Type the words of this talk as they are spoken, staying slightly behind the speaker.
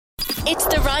It's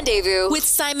The Rendezvous with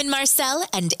Simon Marcel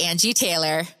and Angie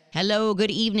Taylor. Hello, good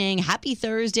evening. Happy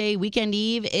Thursday, weekend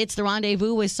eve. It's The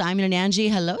Rendezvous with Simon and Angie.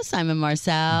 Hello, Simon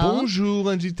Marcel. Bonjour,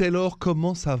 Angie Taylor.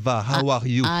 Comment ça va? How are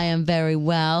you? I am very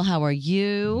well. How are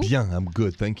you? Bien, I'm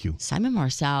good. Thank you. Simon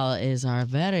Marcel is our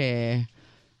very,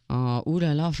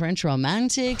 French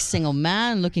romantic, single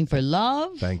man looking for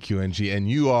love. Thank you, Angie. And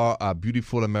you are a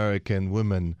beautiful American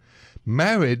woman,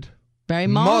 married, Very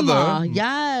mama. mother,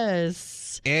 Yes.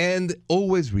 and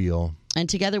always real. And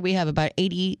together we have about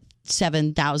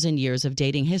 87,000 years of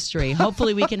dating history.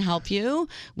 Hopefully we can help you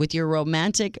with your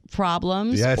romantic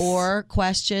problems Yes. or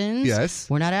questions. Yes.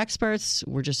 We're not experts.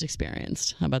 We're just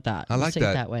experienced. How about that? I like Let's say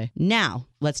that. it that way. Now,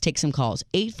 let's take some calls.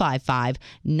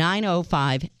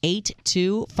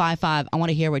 855-905-8255. I want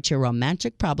to hear what your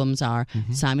romantic problems are.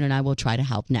 Simon and I will try to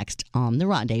help next on The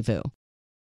Rendezvous.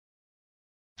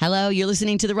 Hello, you're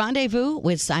listening to The Rendezvous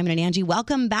with Simon and Angie.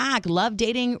 Welcome back. Love,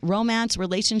 dating, romance,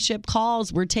 relationship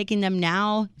calls. We're taking them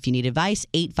now. If you need advice,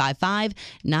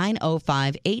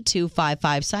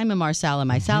 855-905-8255. Simon Marcel and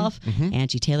myself,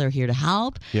 Angie Taylor, here to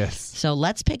help. Yes. So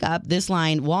let's pick up this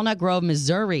line. Walnut Grove,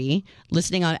 Missouri,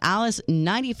 listening on Alice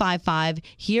 95.5.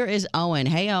 Here is Owen.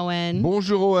 Hey, Owen.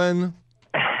 Bonjour, Owen.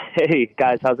 Hey,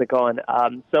 guys, how's it going?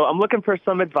 So I'm looking for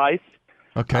some advice.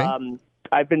 Okay.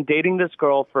 I've been dating this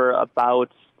girl for about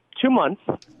 2 months,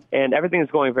 and everything is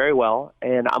going very well,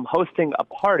 and I'm hosting a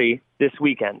party this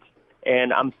weekend,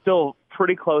 and I'm still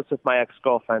pretty close with my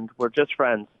ex-girlfriend. We're just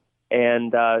friends,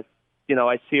 and, I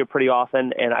see her pretty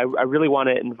often, and I really want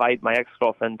to invite my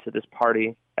ex-girlfriend to this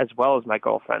party as well as my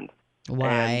girlfriend.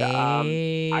 Why?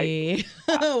 And,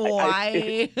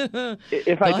 Why?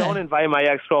 If I don't invite my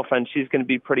ex-girlfriend, she's going to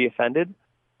be pretty offended.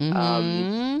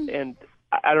 And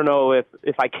I don't know if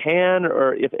I can,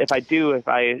 or if I do, if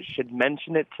I should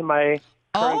mention it to my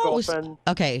current girlfriend.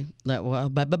 Okay.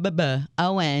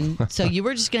 Owen, so you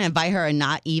were just going to invite her and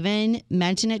not even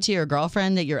mention it to your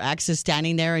girlfriend that your ex is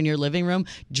standing there in your living room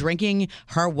drinking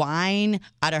her wine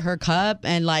out of her cup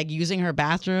and like using her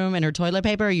bathroom and her toilet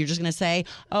paper? You're just going to say,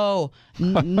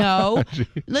 no.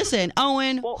 Listen,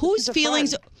 Owen, Well, whose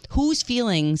she's a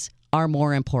feelings are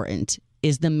more important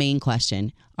is the main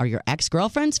question. Are your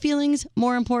ex-girlfriend's feelings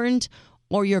more important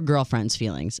or your girlfriend's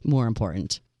feelings more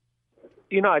important?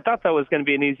 I thought that was going to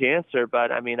be an easy answer,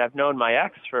 but I mean, I've known my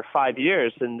ex for 5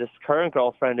 years, and this current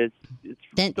girlfriend is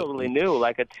still really new,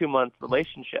 like a 2-month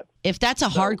relationship. If that's a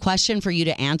hard question for you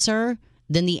to answer,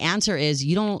 then the answer is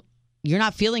you're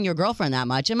not feeling your girlfriend that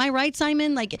much. Am I right,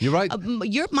 Simon? Like, You're right.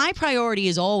 My priority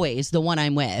is always the one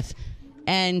I'm with,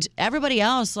 and everybody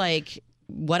else, like,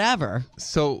 whatever.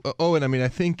 So, Owen, I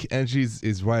think Angie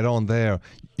is right on there.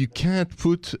 You can't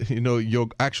put, your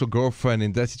actual girlfriend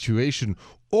in that situation,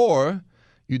 or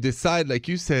you decide, like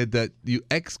you said, that your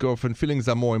ex-girlfriend feelings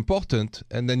are more important,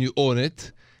 and then you own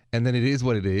it, and then it is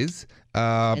what it is.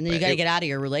 And then you got to get out of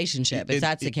your relationship if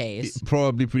that's the case.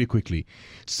 Probably pretty quickly.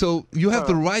 So you have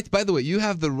the right, by the way, you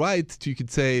could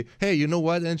say, hey, you know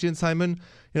what, Angie and Simon,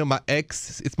 my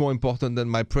ex is more important than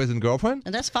my present girlfriend.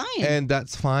 And that's fine. And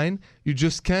that's fine. You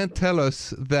just can't tell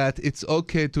us that it's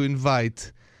okay to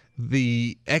invite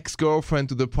the ex-girlfriend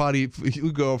to the party for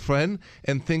your girlfriend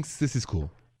and thinks this is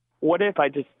cool. What if I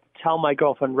just tell my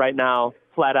girlfriend right now,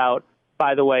 flat out,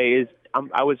 by the way,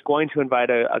 I was going to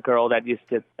invite a girl that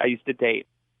I used to date.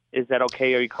 Is that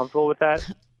okay? Are you comfortable with that?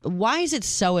 Why is it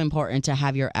so important to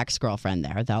have your ex-girlfriend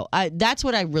there, though? That's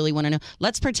what I really want to know.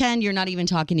 Let's pretend you're not even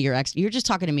talking to your ex. You're just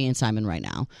talking to me and Simon right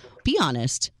now. Be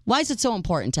honest. Why is it so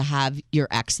important to have your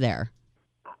ex there?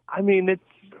 I mean,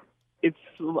 it's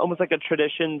almost like a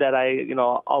tradition that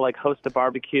I'll like host a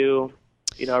barbecue.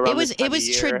 Around It was this time of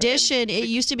year, tradition. It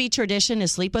used to be tradition to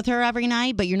sleep with her every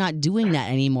night, but you're not doing that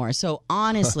anymore. So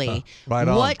honestly, Right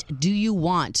on. what do you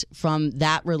want from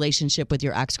that relationship with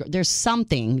your ex? There's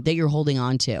something that you're holding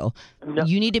on to. No.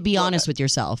 You need to be honest with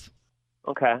yourself.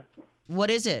 Okay.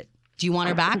 What is it? Do you want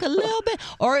her back a little bit?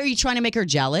 Or are you trying to make her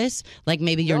jealous? Like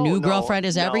maybe your No, new no, girlfriend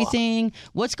is no. everything?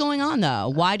 What's going on, though?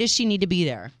 Why does she need to be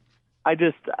there?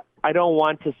 I don't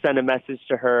want to send a message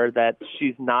to her that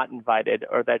she's not invited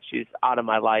or that she's out of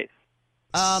my life.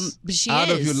 But she Out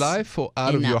is. of your life or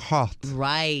out of In your that- heart?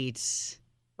 Right.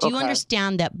 Do you Okay.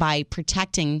 understand that by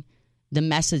protecting the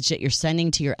message that you're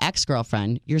sending to your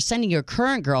ex-girlfriend, you're sending your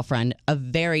current girlfriend a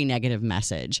very negative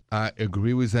message? I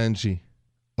agree with Angie.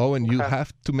 Owen, you Okay.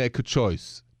 have to make a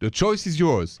choice. The choice is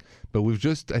yours. But we've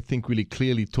just, I think, really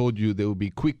clearly told you there will be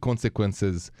quick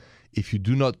consequences if you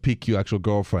do not pick your actual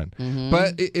girlfriend.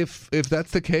 But if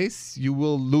that's the case, you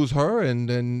will lose her, and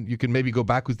then you can maybe go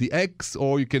back with the ex,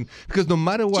 or you can, because no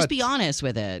matter what, Just be honest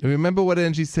with it. remember what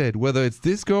Angie said, whether it's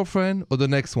this girlfriend or the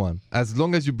next one, as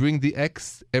long as you bring the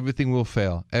ex, everything will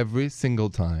fail every single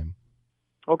time.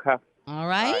 Okay. All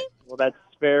right? Well, that's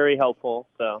very helpful.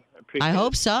 So I appreciate I it.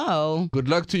 hope so. Good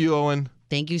luck to you, Owen.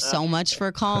 Thank you so much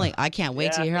for calling. I can't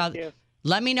wait to hear how. thank you.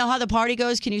 Let me know how the party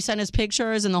goes. Can you send us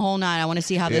pictures and the whole night? I want to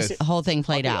see how this Yes. whole thing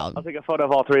played out. I'll take a photo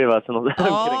of all three of us. And I'm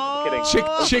kidding.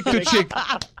 Chick to chick.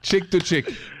 Chick to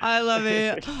chick. I love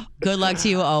it. Good luck to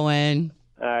you, Owen.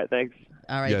 All right. Thanks.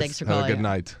 All right, Yes, thanks for have calling. a good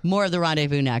night. More of the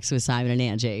Rendezvous next with Simon and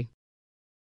Angie.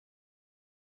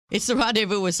 It's the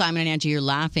Rendezvous with Simon and Angie. You're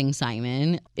laughing,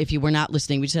 Simon. If you were not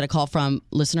listening, we just had a call from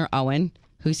listener Owen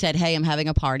who said, hey, I'm having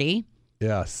a party.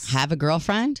 Yes. Have a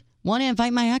girlfriend? Want to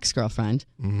invite my ex-girlfriend.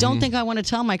 Don't think I want to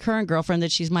tell my current girlfriend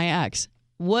that she's my ex.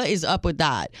 What is up with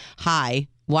that? Hi,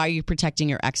 why are you protecting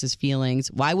your ex's feelings?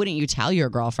 Why wouldn't you tell your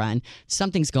girlfriend?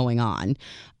 Something's going on.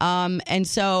 And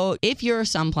so if you're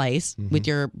someplace with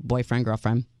your boyfriend,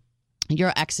 girlfriend,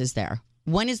 your ex is there.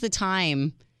 When is the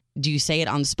time? Do you say it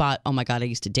on the spot? Oh my God, I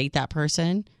used to date that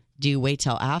person. Do you wait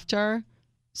till after?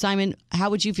 Simon, how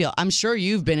would you feel? I'm sure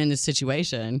you've been in this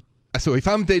situation. So if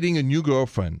I'm dating a new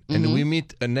girlfriend and we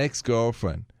meet an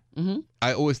ex-girlfriend,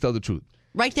 I always tell the truth.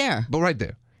 Right there. But right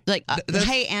there. Like,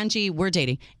 hey, Angie, we're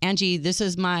dating. Angie, this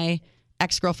is my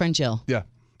ex-girlfriend, Jill. Yeah.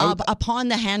 Upon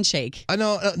the handshake. I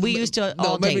know. We used to no,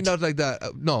 all maybe date. not like that.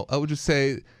 No, I would just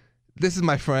say, this is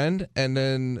my friend. And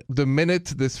then the minute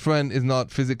this friend is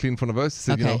not physically in front of us,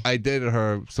 say, Okay. I dated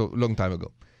her so long time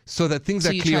ago. So that things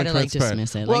So are you clear try and to, like, transparent.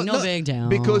 dismiss it, like, no big deal.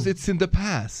 Because it's in the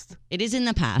past. It is in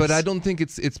the past. But I don't think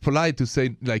it's polite to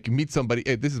say, like, you meet somebody,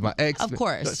 hey, this is my ex. Of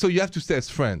course. So you have to stay as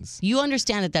friends. You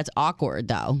understand that that's awkward,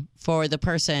 though, for the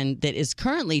person that is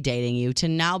currently dating you to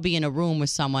now be in a room with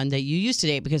someone that you used to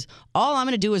date, because all I'm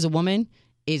going to do as a woman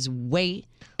is wait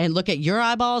and look at your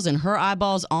eyeballs and her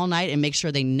eyeballs all night and make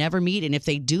sure they never meet. And if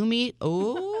they do meet,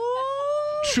 oh,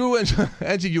 True,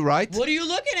 Angie, you're right. what are you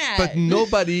looking at? But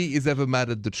nobody is ever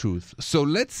mad at the truth. So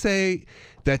let's say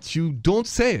that you don't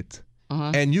say it.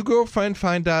 And your girlfriend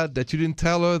find out that you didn't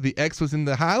tell her the ex was in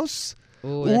the house.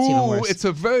 Ooh, that's even worse. It's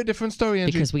a very different story,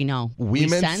 Angie. Because we know. We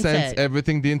Women sense sense it.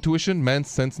 everything, the intuition. Men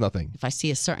sense nothing. If I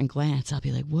see a certain glance, I'll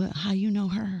be like, "What? How you know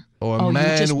her? Or a you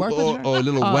man, just work with her? or a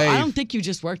little I wave. don't think you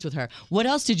just worked with her. What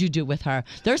else did you do with her?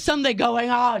 There's something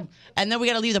going on." And then we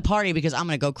got to leave the party because I'm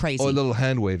going to go crazy. Or a little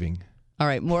hand waving. All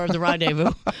right, more of the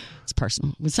Rendezvous. It's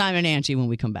personal with Simon and Angie when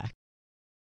we come back.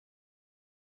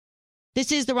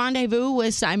 This is the Rendezvous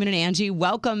with Simon and Angie.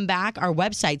 Welcome back. Our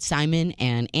website,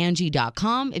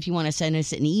 simonandangie.com. If you want to send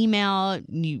us an email,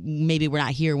 maybe we're not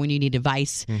here when you need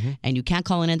advice and you can't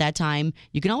call in at that time,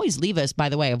 you can always leave us, by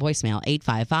the way, a voicemail,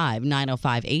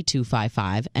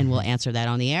 855-905-8255, and we'll answer that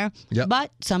on the air. Yep.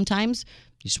 But sometimes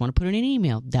you just want to put in an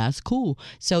email. That's cool.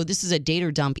 So this is a date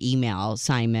or dump email,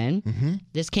 Simon.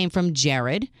 This came from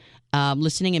Jared.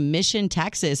 Listening in Mission,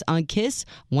 Texas on KISS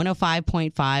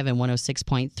 105.5 and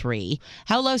 106.3.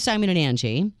 Hello, Simon and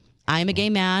Angie. I'm a gay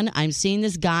man. I'm seeing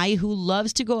this guy who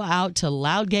loves to go out to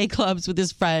loud gay clubs with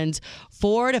his friends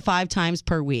 4 to 5 times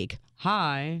per week.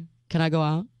 Hi. Can I go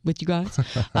out with you guys?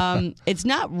 It's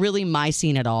not really my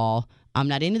scene at all. I'm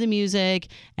not into the music,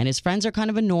 and his friends are kind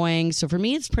of annoying. So for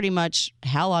me, it's pretty much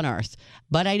hell on earth.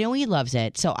 But I know he loves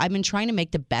it, so I've been trying to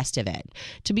make the best of it.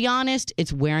 To be honest,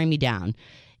 it's wearing me down.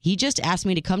 He just asked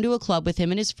me to come to a club with him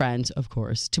and his friends, of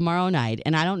course, tomorrow night,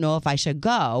 and I don't know if I should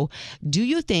go. Do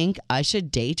you think I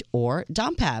should date or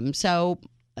dump him? So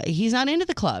he's not into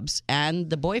the clubs, and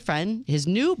the boyfriend, his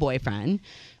new boyfriend,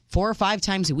 4 or 5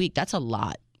 times a week, that's a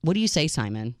lot. What do you say,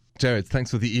 Simon? Jared,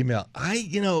 thanks for the email.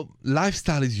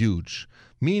 Lifestyle is huge.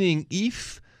 Meaning,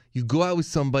 if you go out with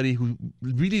somebody who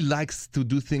really likes to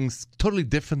do things totally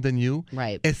different than you,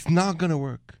 Right. it's not going to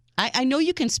work. I know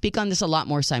you can speak on this a lot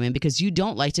more, Simon, because you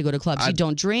don't like to go to clubs. You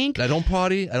don't drink. I don't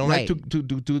party. I don't Right. like to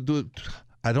do.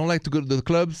 I don't like to go to the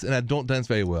clubs, and I don't dance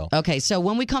very well. Okay, so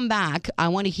when we come back, I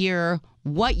want to hear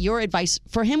what your advice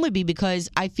for him would be, because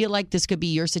I feel like this could be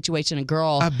your situation. A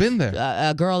girl, I've been there.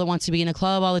 a girl that wants to be in a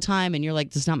club all the time, and you're like,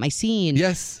 "This is not my scene."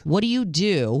 Yes. What do you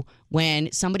do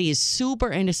when somebody is super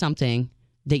into something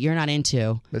that you're not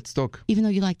into, Let's talk. even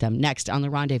though you like them? Next on the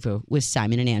Rendezvous with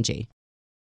Simon and Angie.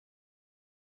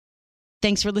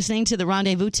 Thanks for listening to the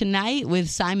Rendezvous tonight with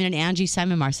Simon and Angie.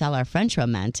 Simon Marcel, our French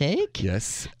romantic.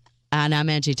 Yes. And I'm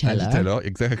Angie Taylor. Angie Taylor,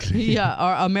 exactly. Yeah,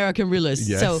 our American realist.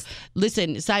 Yes. So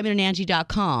listen,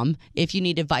 SimonandAngie.com if you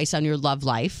need advice on your love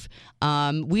life.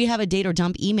 We have a date or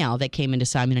dump email that came into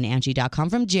SimonandAngie.com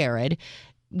from Jared.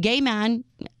 Gay man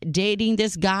dating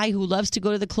this guy who loves to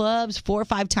go to the clubs 4 or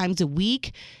 5 times a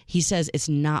week. He says, it's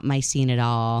not my scene at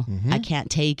all. I can't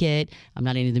take it. I'm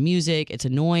not into the music. It's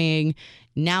annoying.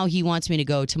 Now he wants me to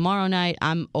go tomorrow night.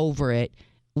 I'm over it.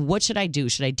 What should I do?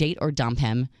 Should I date or dump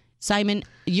him? Simon,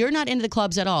 you're not into the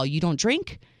clubs at all. You don't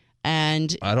drink.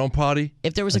 And I don't party.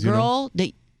 if there was a girl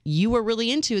that you were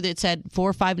really into that said 4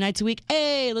 or 5 nights a week,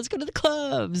 hey, let's go to the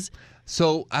clubs.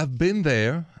 So I've been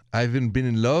there. I've even been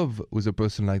in love with a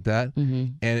person like that.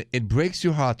 And it breaks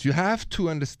your heart. You have to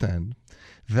understand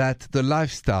that the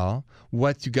lifestyle,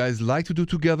 what you guys like to do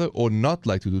together or not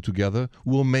like to do together,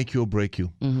 will make you or break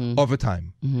you over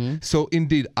time. So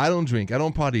indeed, I don't drink, I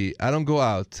don't party, I don't go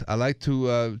out. I like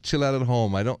to chill out at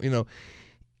home. I don't,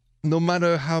 no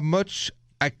matter how much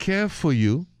I care for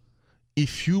you,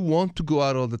 if you want to go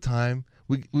out all the time,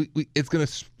 it's going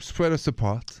to spread us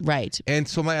apart. Right. And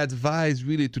so my advice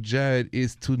really to Jared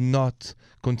is to not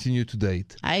continue to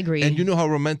date. I agree. And you know how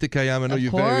romantic I am. I know Of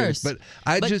you're very, course. but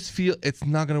I just feel it's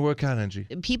not going to work out, Angie.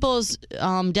 People's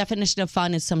definition of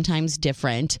fun is sometimes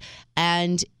different.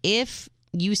 And if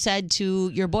you said to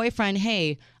your boyfriend,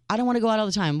 hey, I don't want to go out all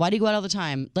the time. Why do you go out all the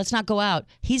time? Let's not go out.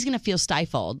 He's going to feel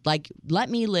stifled. Like, let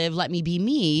me live, let me be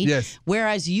me. Yes.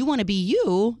 Whereas you want to be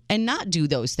you and not do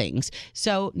those things.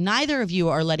 So neither of you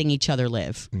are letting each other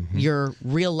live your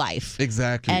real life.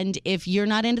 Exactly. And if you're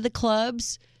not into the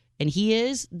clubs and he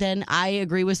is, then I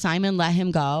agree with Simon. Let him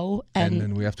go. And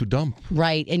then we have to dump.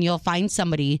 Right. And you'll find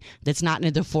somebody that's not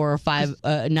into the 4 or 5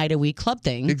 night a week club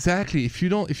thing. Exactly. If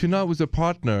you're not with a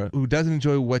partner who doesn't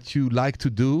enjoy what you like to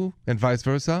do and vice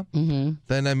versa, then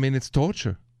it's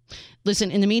torture.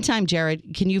 Listen, in the meantime,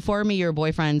 Jared, can you forward me your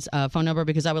boyfriend's phone number?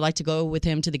 Because I would like to go with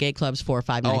him to the gay clubs 4 or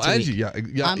 5 nights a week.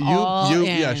 Angie, yeah. I'm all in.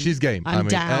 Yeah, she's game. I'm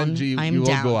down. Angie, I'm you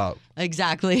down. all go out.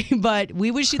 Exactly. But we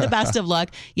wish you the best of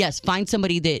luck. Yes, find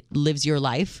somebody that lives your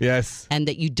life. Yes. And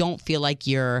that you don't feel like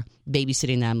you're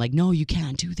babysitting them. Like, no, you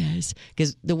can't do this.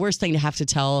 Because the worst thing to have to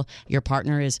tell your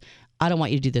partner is, I don't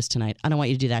want you to do this tonight. I don't want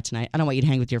you to do that tonight. I don't want you to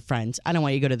hang with your friends. I don't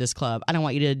want you to go to this club. I don't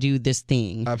want you to do this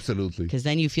thing. Absolutely. Because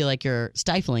then you feel like you're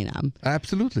stifling them.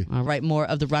 Absolutely. All right, more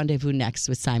of The Rendezvous next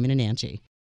with Simon and Angie.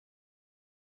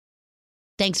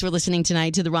 Thanks for listening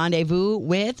tonight to The Rendezvous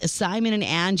with Simon and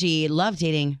Angie. Love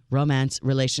dating, romance,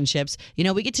 relationships.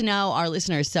 We get to know our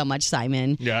listeners so much,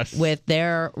 Simon. Yes. With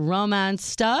their romance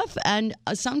stuff. And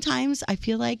sometimes I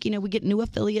feel like, we get new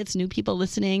affiliates, new people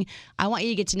listening. I want you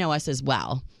to get to know us as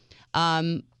well.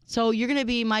 So you're going to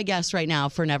be my guest right now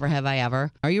for Never Have I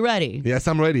Ever. Are you ready? Yes,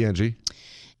 I'm ready, Angie.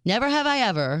 Never have I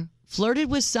ever flirted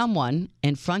with someone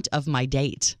in front of my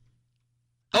date.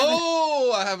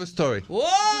 I have a story.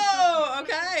 Whoa,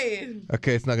 okay.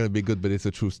 Okay, it's not going to be good, but it's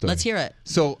a true story. Let's hear it.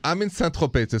 So I'm in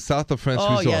Saint-Tropez, the south of France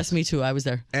Oh, resort. yes, me too. I was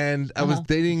there. And I was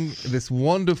dating this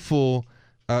wonderful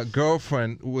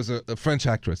girlfriend who was a French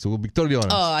actress, so we'll be totally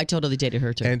honest. Oh, I totally dated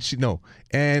her too.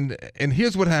 And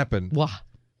here's what happened. Wow.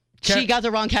 She got the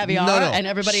wrong caviar and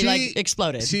everybody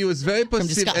exploded. She was very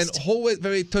possessive and disgust. always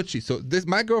very touchy. So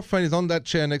my girlfriend is on that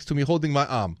chair next to me holding my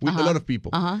arm with a lot of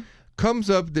people.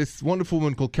 Comes up this wonderful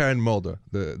woman called Karen Mulder,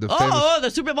 the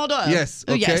famous... the supermodel. Yes,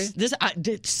 Oh, okay. yes. This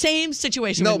same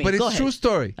situation with me. No, but Go it's ahead. true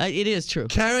story. It is true.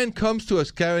 Karen comes to us.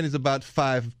 Karen is about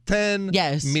 5'10".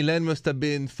 Yes. Mylène must have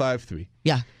been 5'3".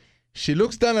 Yeah. She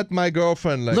looks down at my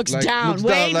girlfriend like Looks down,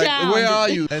 like, way down. where are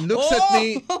you? And looks at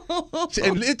me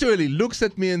and literally looks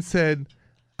at me and said,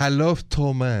 I love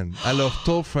tall men. I love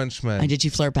tall French men. And did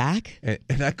you flirt back?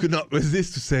 And I could not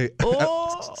resist to say,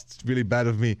 it's really bad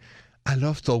of me. I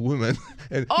love tall women.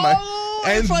 And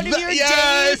in front of your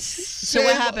date? So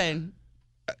what happened?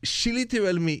 She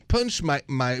literally punched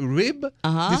my rib.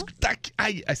 This,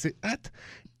 I said, what?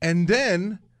 And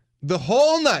then the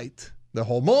whole night, the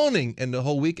whole morning, and the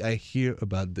whole week, I hear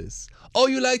about this. Oh,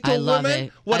 you like tall women?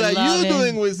 It. What are you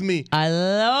doing with me? I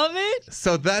love it.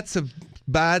 So that's a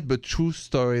bad but true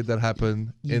story that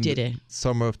happened in the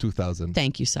summer of 2000.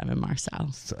 Thank you, Simon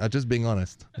Marcel. So, just being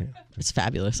honest. Yeah. It's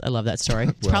fabulous. I love that story.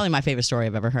 It's probably my favorite story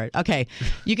I've ever heard. Okay,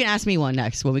 you can ask me one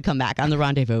next when we come back on The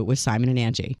Rendezvous with Simon and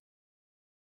Angie.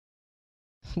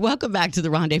 Welcome back to The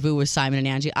Rendezvous with Simon and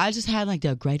Angie. I just had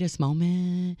the greatest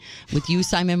moment with you,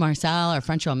 Simon Marcel, our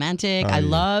French romantic. I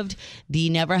loved the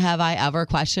Never Have I Ever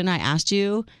question I asked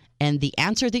you, and the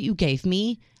answer that you gave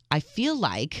me. I feel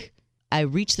like I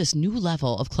reached this new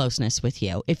level of closeness with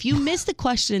you. If you missed the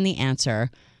question and the answer,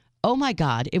 oh my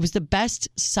God, it was the best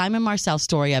Simon Marcel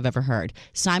story I've ever heard.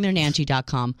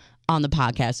 SimonandAngie.com. on the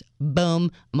podcast.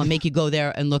 Boom. I'm going to make you go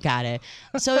there and look at it.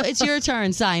 So it's your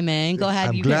turn, Simon. Go ahead.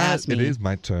 I'm you glad can ask me. it is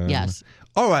my turn. Yes.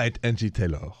 All right, Angie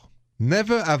Taylor.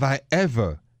 Never have I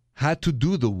ever had to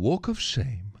do the walk of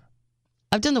shame.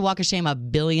 I've done the walk of shame a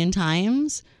billion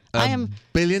times. I am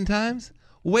billion times?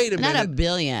 Wait a not minute. a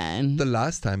billion. The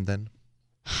last time then.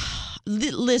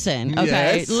 Listen,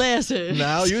 okay, Yes. listen.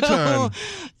 Now your turn.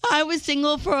 I was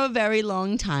single for a very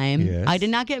long time. Yes. I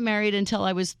did not get married until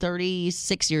I was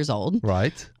 36 years old.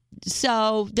 Right.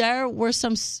 So there were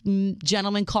some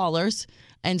gentlemen callers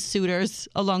and suitors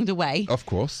along the way. Of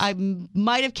course. I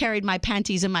might have carried my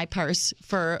panties in my purse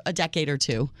for a decade or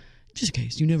two, just in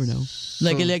case. You never know.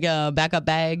 Like a backup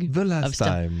bag. The of last stuff.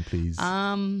 time, please.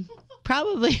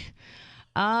 Probably.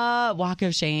 Walk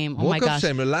of shame. Oh my walk of gosh.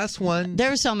 shame. The last one.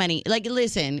 There are so many. Like,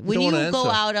 listen, when don't you wanna go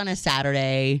answer. out on a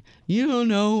Saturday, you don't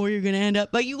know where you're going to end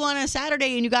up. But you go on a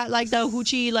Saturday and you got like the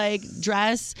hoochie like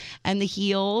dress and the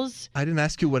heels. I didn't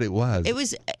ask you what it was. It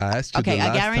was I asked you okay. the I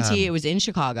last guarantee time. it was in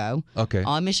Chicago. Okay.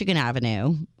 On Michigan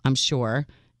Avenue. I'm sure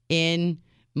in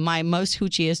my most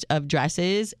hoochiest of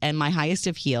dresses and my highest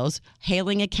of heels,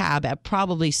 hailing a cab at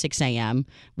probably 6 a.m.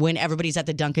 when everybody's at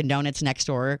the Dunkin' Donuts next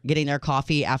door getting their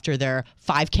coffee after their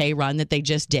 5K run that they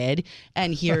just did.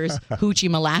 And here's Hoochie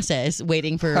Molasses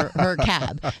waiting for her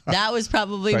cab. That was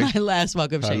probably my last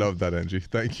walk of I shame. love that, Angie.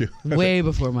 Thank you. Way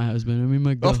before my husband. I mean,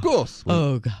 my God. Of course.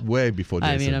 Oh, God. Way before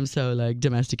Jason. I mean, I'm so like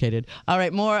domesticated. All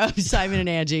right, more of Simon and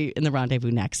Angie in the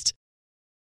Rendezvous next.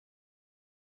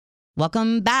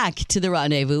 Welcome back to the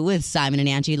Rendezvous with Simon and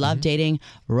Angie. Love, dating,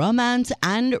 romance,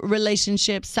 and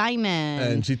relationships. Simon.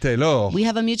 Angie Taylor. We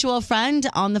have a mutual friend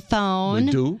on the phone.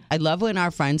 We do. I love when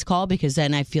our friends call because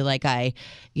then I feel like I,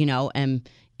 am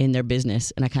in their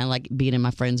business and I kind of like being in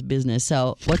my friend's business.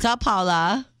 So what's up,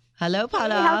 Paula? Hello,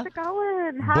 Paula. Hey, how's it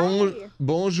going? Hi.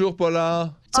 Bonjour,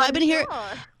 Paula. So I've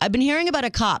been hearing about a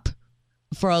cop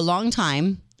for a long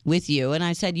time with you, and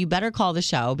I said you better call the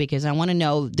show because I want to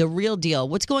know the real deal.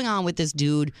 What's going on with this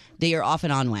dude that you're off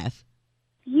and on with?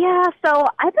 Yeah, so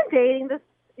I've been dating this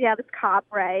cop,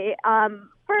 right,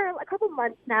 for a couple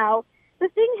months now. The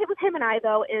thing with him and I,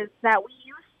 though, is that we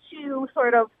used to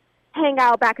sort of hang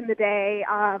out back in the day.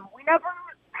 We never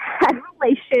had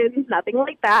relations, nothing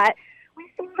like that.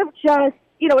 We sort of just,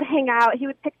 would hang out. He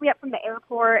would pick me up from the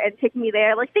airport and take me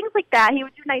there, like things like that. He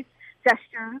would do nice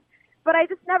gestures. But I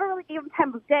just never really gave him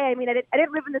time of day. I mean, I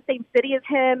didn't live in the same city as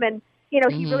him, and, he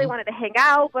really wanted to hang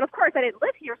out. But, of course, I didn't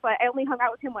live here, so I only hung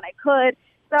out with him when I could.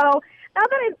 So now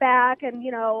that I'm back and,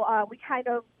 we kind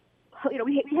of,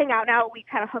 we hang out now, we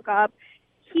kind of hook up.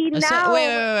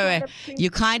 Wait.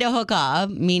 You kind of hook up,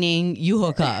 meaning you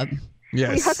hook up.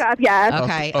 Yes. We hook up, yes.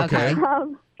 Okay.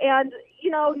 And,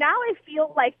 now I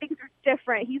feel like things are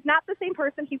different. He's not the same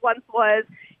person he once was.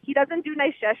 He doesn't do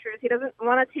nice gestures. He doesn't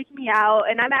want to take me out.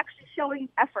 And I'm actually showing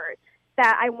effort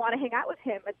that I want to hang out with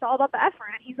him. It's all about the effort,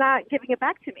 and he's not giving it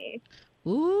back to me.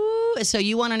 Ooh, so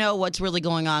you want to know what's really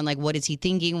going on? Like, what is he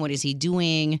thinking? What is he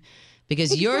doing?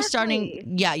 Because you're starting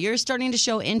to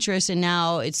show interest, and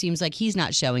now it seems like he's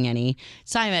not showing any.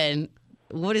 Simon,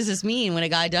 what does this mean when a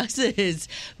guy does this?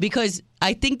 Because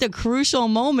I think the crucial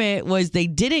moment was they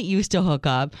didn't used to hook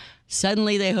up.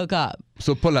 Suddenly they hook up.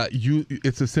 So, Paula,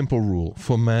 it's a simple rule.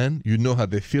 For men, you know how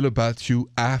they feel about you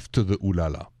after the ooh la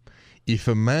la. If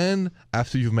a man,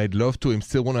 after you've made love to him,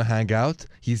 still want to hang out,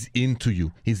 he's into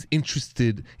you. He's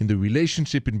interested in the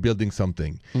relationship, in building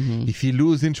something. Mm-hmm. If he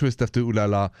loses interest after ooh la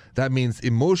la, that means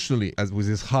emotionally, as with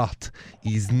his heart,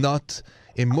 he's not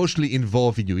emotionally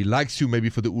involved in you. He likes you maybe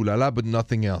for the ooh la la, but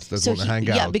nothing else. Doesn't want to hang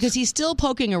out. Yeah, because he's still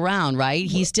poking around, right?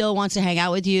 He still wants to hang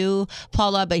out with you,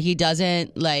 Paula, but he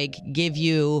doesn't like give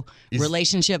you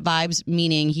relationship vibes,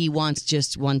 meaning he wants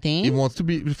just one thing. He wants to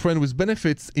be a friend with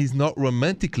benefits. He's not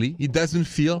romantically. He doesn't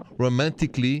feel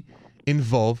romantically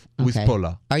involved with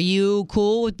Paula. Are you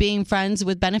cool with being friends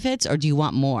with benefits, or do you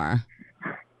want more?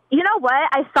 You know what?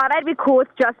 I thought I'd be cool with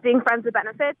just being friends with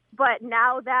benefits, but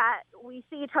now that we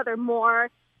see each other more,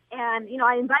 and,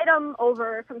 I invite him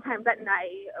over sometimes at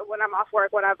night when I'm off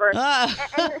work, whatever.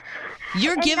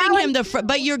 You're giving him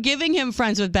but you're giving him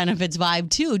friends with benefits vibe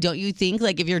too, don't you think?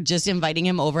 Like if you're just inviting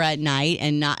him over at night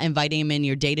and not inviting him in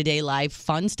your day-to-day life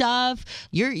fun stuff,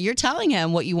 you're telling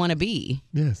him what you want to be.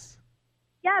 Yes.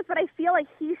 Yes, but I feel like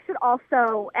he should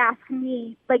also ask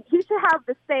me, like he should have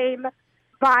the same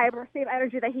vibe or same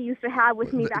energy that he used to have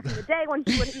with me back in the day when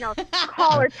he would,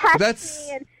 call or text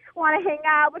me and want to hang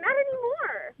out, but not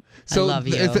anymore. So I love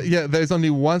you. There's only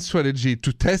one strategy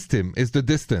to test him is the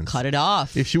distance. Cut it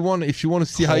off. If you want to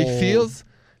see how he feels,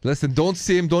 Listen, don't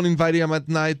see him. Don't invite him at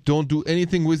night. Don't do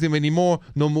anything with him anymore.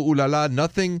 No more ooh la la,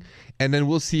 nothing. And then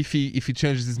we'll see if he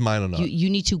changes his mind or not. You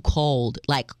need to cold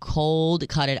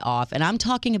cut it off. And I'm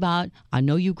talking about, I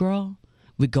know you, girl.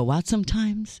 We go out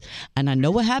sometimes, and I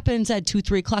know what happens at 2,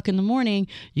 3 o'clock in the morning.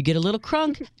 You get a little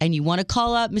crunk, and you want to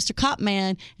call up Mr. Cop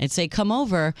Man and say, come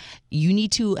over. You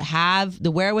need to have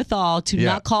the wherewithal to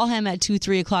not call him at 2,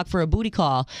 3 o'clock for a booty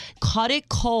call. Cut it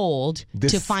cold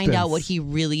to find out what he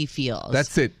really feels.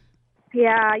 That's it.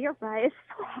 Yeah, you're right. It's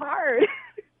so hard.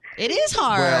 It is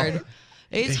hard. Well,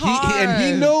 it's hard. And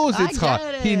he knows I it's hard.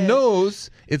 get it. He knows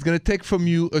it's going to take from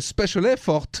you a special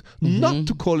effort not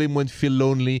to call him when you feel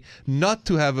lonely, not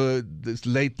to have this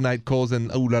late night calls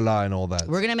and ooh la la and all that.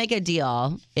 We're going to make a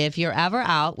deal. If you're ever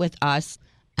out with us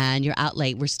and you're out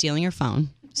late, we're stealing your phone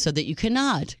so that you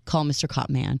cannot call Mr. Cop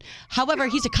Man. However,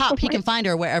 he's a cop. He can find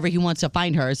her wherever he wants to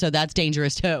find her, so that's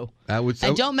dangerous too.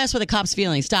 And don't mess with a cop's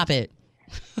feelings. Stop it.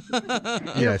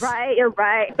 Yes. You're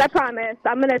right. I promise.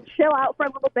 I'm going to chill out for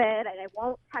a little bit, and I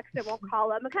won't text him, won't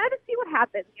call him, and kind of see what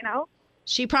happens, you know?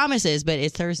 She promises, but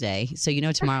it's Thursday, so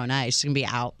tomorrow night she's going to be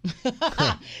out.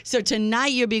 So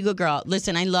tonight you'll be a good girl.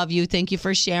 Listen, I love you. Thank you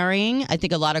for sharing. I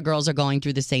think a lot of girls are going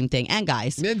through the same thing, and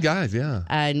guys. And guys, yeah.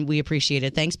 And we appreciate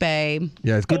it. Thanks, babe.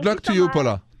 Yes, good luck to you,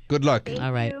 Paula. Good luck.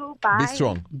 All right. Bye. Be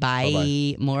strong. Bye.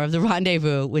 Bye-bye. More of The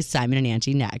Rendezvous with Simon and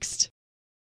Angie next.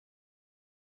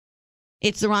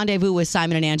 It's The Rendezvous with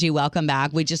Simon and Angie. Welcome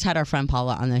back. We just had our friend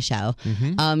Paula on the show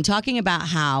talking about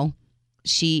how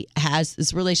she has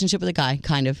this relationship with a guy,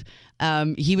 kind of.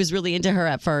 He was really into her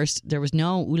at first. There was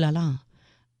no ooh la la.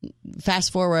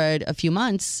 Fast forward a few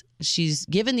months, she's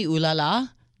given the ooh la la.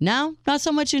 Now, not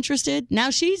so much interested. Now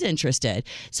she's interested.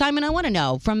 Simon, I want to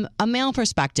know from a male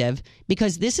perspective,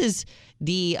 because this is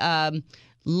the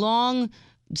long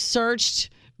searched,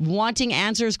 wanting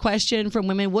answers question from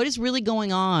women. What is really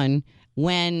going on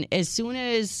when as soon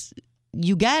as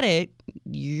you get it,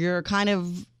 you're kind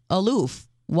of aloof?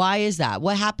 Why is that?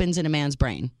 What happens in a man's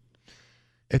brain?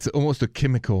 It's almost a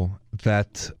chemical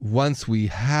that once we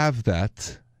have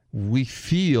that, we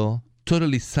feel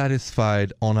totally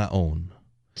satisfied on our own.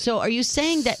 So are you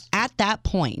saying that at that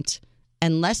point,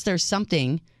 unless there's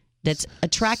something that's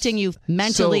attracting you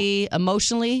mentally,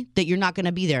 emotionally, that you're not going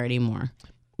to be there anymore?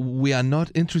 We are not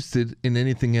interested in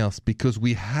anything else because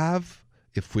we have,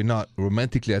 if we're not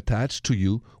romantically attached to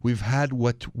you, we've had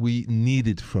what we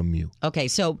needed from you. Okay,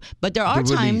 so, but there are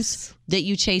times that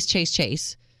you chase.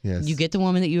 Yes. You get the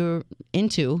woman that you're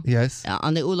into. Yes.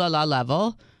 On the ooh la la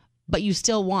level, but you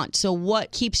still want. So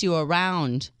what keeps you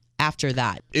around after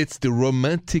that? It's the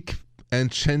romantic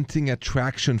enchanting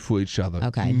attraction for each other.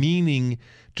 Okay. Meaning,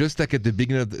 just like at the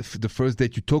beginning of the first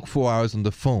date, you talk 4 hours on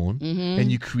the phone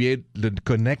and you create the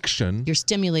connection. You're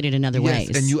stimulated in other ways.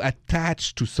 And you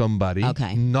attach to somebody.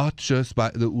 Okay. Not just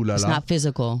by the ooh la la. It's not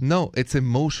physical. No, it's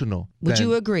emotional. Would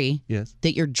you agree Yes.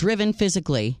 that you're driven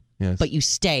physically, Yes. but you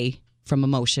stay from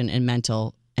emotion and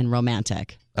mental and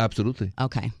romantic? Absolutely.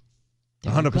 Okay.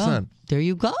 100%. There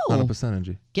you go. 100%,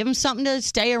 Angie. Give him something to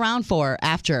stay around for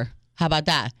after. How about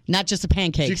that? Not just the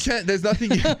pancakes. You can't, there's nothing,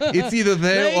 it's either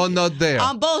there or not there.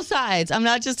 On both sides. I'm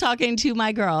not just talking to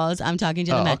my girls. I'm talking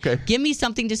to the men. Okay. Give me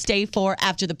something to stay for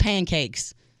after the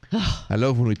pancakes. I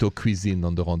love when we talk cuisine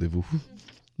on the rendezvous.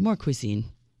 More cuisine.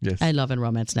 Yes. I love and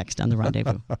romance next on The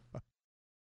Rendezvous.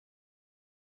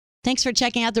 Thanks for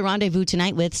checking out The Rendezvous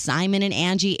tonight with Simon and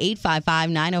Angie,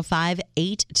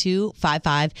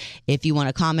 855-905-8255. If you want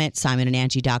to comment,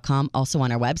 simonandangie.com, also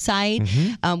on our website.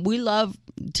 We love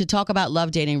to talk about love,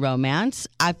 dating, romance.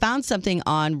 I found something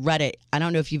on Reddit. I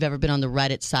don't know if you've ever been on the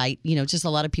Reddit site. You know, just a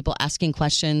lot of people asking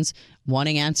questions,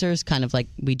 wanting answers, kind of like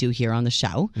we do here on the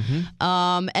show.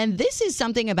 And this is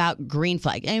something about green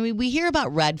flag. I mean, we hear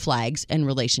about red flags in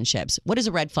relationships. What is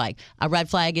a red flag? A red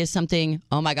flag is something,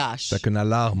 oh my gosh. Like an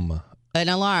alarm. An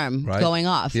alarm Right? going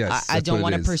off. Yes, I that's don't what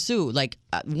want it to is. pursue. Like,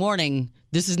 warning,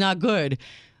 this is not good.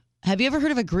 Have you ever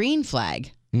heard of a green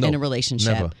flag No, in a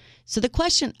relationship? never. So the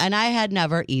question, and I had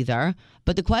never either,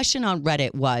 but the question on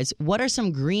Reddit was, what are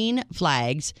some green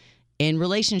flags in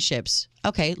relationships?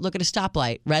 Okay, look at a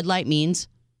stoplight. Red light means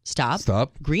stop.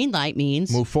 Stop. Green light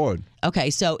means Move forward. okay,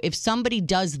 so if somebody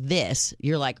does this,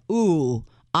 you're like, ooh,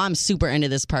 I'm super into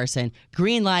this person.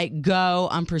 Green light, go,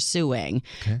 I'm pursuing.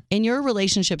 Okay. In your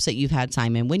relationships that you've had,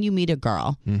 Simon, when you meet a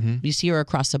girl, you see her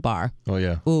across the bar, Oh,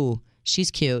 yeah. ooh,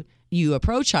 she's cute. You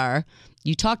approach her,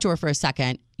 you talk to her for a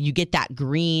second, you get that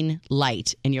green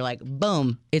light, and you're like,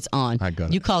 boom, it's on. I got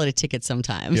it. You call it a ticket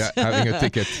sometimes. Yeah, having a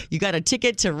ticket. You got a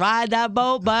ticket to ride that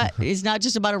boat, but it's not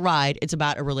just about a ride, it's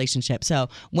about a relationship. So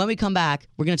when we come back,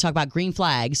 we're going to talk about green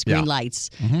flags, green Yeah. lights,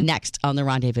 next on The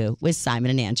Rendezvous with Simon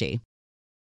and Angie.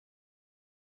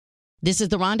 This is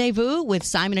The Rendezvous with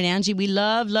Simon and Angie. We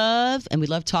love, and we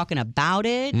love talking about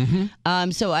it.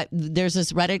 There's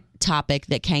this Reddit topic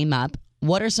that came up.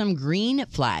 What are some green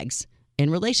flags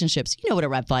in relationships? You know what a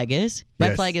red flag is.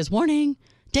 Red flag is warning,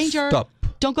 danger, Stop.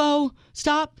 don't go,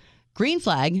 stop. Green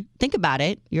flag, think about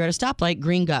it. You're at a stoplight,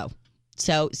 green, go.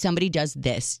 So somebody does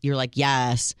this. You're like,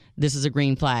 yes, this is a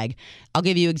green flag. I'll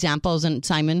give you examples. And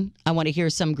Simon, I want to hear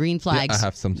some green flags. I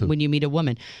have some too. When you meet a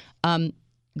woman.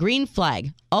 Green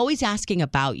flag, always asking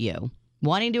about you,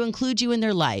 wanting to include you in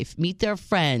their life, meet their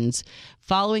friends,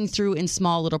 following through in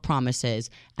small little promises,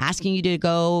 asking you to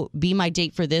go be my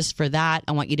date for this, for that.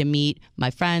 I want you to meet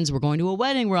my friends. We're going to a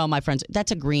wedding where all my friends.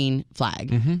 That's a green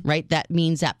flag, right? That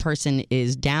means that person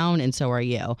is down and so are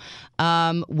you.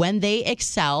 When they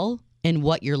excel in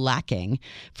what you're lacking.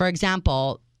 For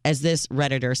example, as this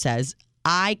Redditor says,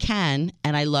 I can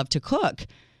and I love to cook.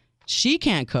 She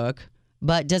can't cook,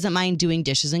 but doesn't mind doing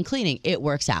dishes and cleaning. It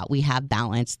works out. We have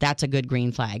balance. That's a good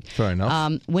green flag. Fair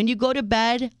enough. When you go to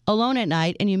bed alone at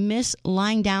night and you miss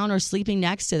lying down or sleeping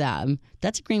next to them,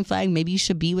 that's a green flag. Maybe you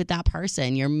should be with that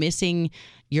person. You're missing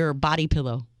your body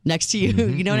pillow next to you.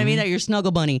 You know what I mean? Or your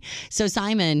snuggle bunny. So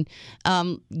Simon,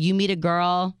 you meet a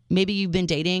girl, maybe you've been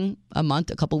dating a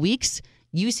month, a couple weeks.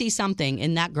 You see something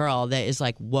in that girl that is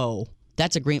like, whoa,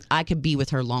 that's a green, I could be with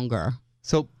her longer.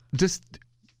 So just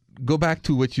go back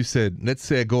to what you said. Let's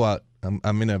say I go out.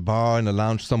 I'm in a bar, in a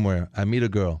lounge somewhere. I meet a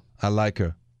girl. I like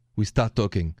her. We start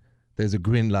talking. There's a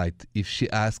green light. If she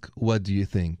asks, what do you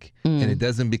think? And it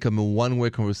doesn't become a one-way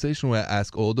conversation where I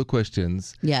ask all the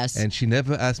questions. Yes. And she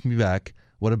never asks me back,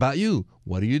 what about you?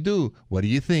 What do you do? What do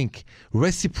you think?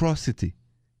 Reciprocity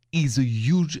is a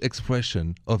huge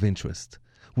expression of interest.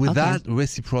 Without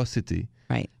reciprocity,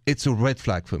 right, it's a red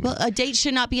flag for me. Well, a date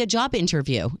should not be a job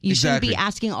interview. You shouldn't be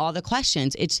asking all the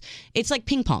questions. It's like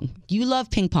ping pong. You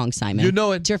love ping pong, Simon. You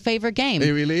know it. It's your favorite game.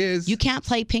 It really is. You can't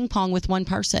play ping pong with one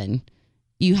person.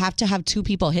 You have to have two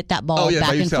people hit that ball by back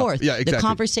and yourself. forth. Yeah, exactly. The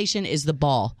conversation is the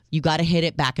ball. You got to hit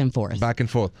it back and forth. Back and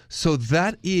forth. So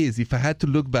that is, if I had to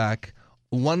look back,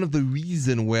 one of the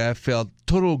reasons where I felt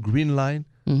total green line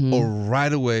or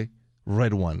right away,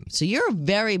 red one. So you're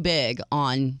very big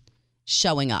on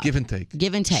showing up. Give and take.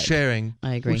 Give and take. Sharing.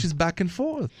 I agree. Which is back and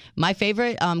forth. My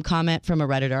favorite comment from a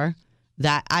Redditor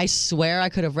that I swear I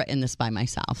could have written this by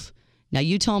myself. Now,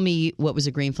 you told me what was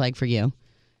a green flag for you.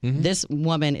 This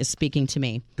woman is speaking to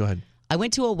me. Go ahead. I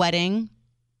went to a wedding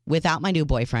without my new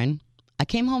boyfriend. I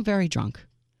came home very drunk,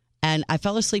 and I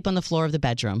fell asleep on the floor of the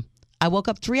bedroom. I woke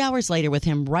up 3 hours later with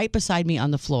him right beside me on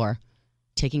the floor,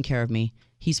 taking care of me.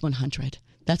 He's 100.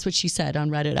 That's what she said on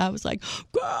Reddit. I was like,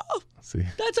 girl, that's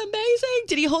amazing.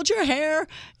 Did he hold your hair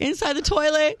inside the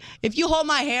toilet? If you hold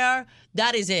my hair,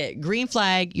 that is it. Green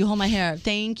flag, you hold my hair.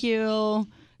 Thank you.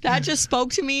 That just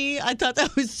spoke to me. I thought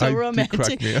that was so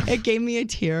romantic. It gave me a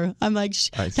tear. I'm like,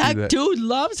 that dude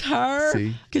loves her.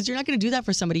 Because you're not going to do that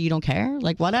for somebody you don't care.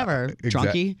 Like, whatever.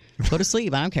 Drunkie, go to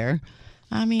sleep. I don't care.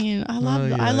 I mean, I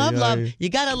love love. You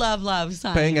got to love,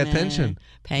 Simon. Paying attention.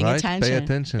 Paying attention. Pay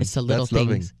attention. It's the little That's things.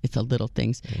 loving. It's the little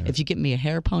things. Yeah. If you get me a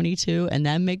hair pony too and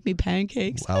then make me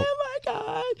pancakes, oh my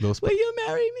God, will you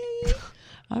marry me?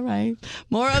 All right.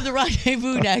 More of The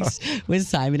Rendezvous next with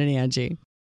Simon and Angie.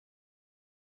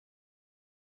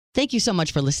 Thank you so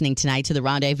much for listening tonight to The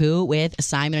Rendezvous with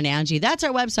Simon and Angie. That's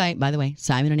our website, by the way,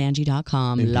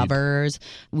 simonandangie.com. Indeed. Lovers.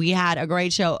 We had a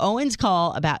great show. Owen's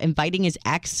call about inviting his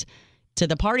ex to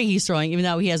the party he's throwing, even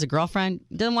though he has a girlfriend.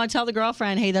 Doesn't want to tell the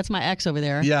girlfriend, hey, that's my ex over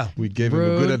there. Yeah, we gave him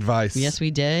a good advice. Yes,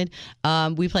 we did.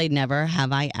 We played Never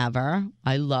Have I Ever.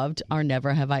 I loved our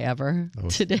Never Have I Ever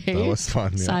today. That was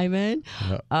fun, yeah. Simon.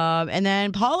 Yeah. And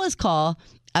then Paula's call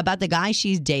about the guy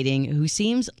she's dating who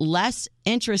seems less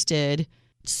interested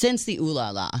since the ooh la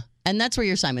la. And that's where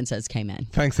your Simon Says came in.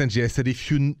 Thanks, Angie. I said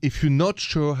if you're not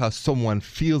sure how someone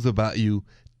feels about you,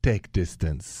 take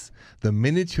distance. The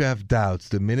minute you have doubts,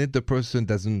 the minute the person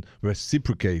doesn't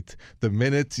reciprocate, the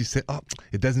minute you say, oh,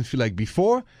 it doesn't feel like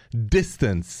before,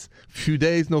 distance. Few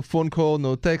days, no phone call,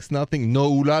 no text, nothing, no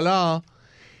ooh la la.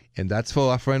 And that's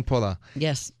for our friend Paula.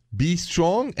 Yes. Be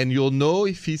strong and you'll know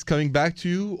if he's coming back to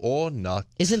you or not.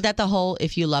 Isn't that the whole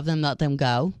if you love them, let them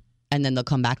go? And then they'll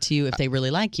come back to you if they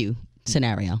really like you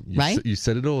scenario, right? You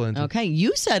said it all, Angie. Okay,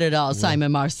 you said it all,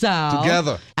 Simon Marcel.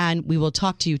 Together. And we will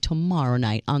talk to you tomorrow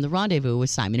night on The Rendezvous with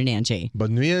Simon and Angie.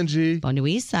 Bonne nuit, Angie. Bonne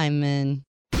nuit, Simon.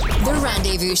 The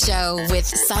Rendezvous Show with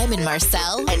Simon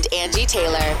Marcel and Angie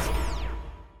Taylor.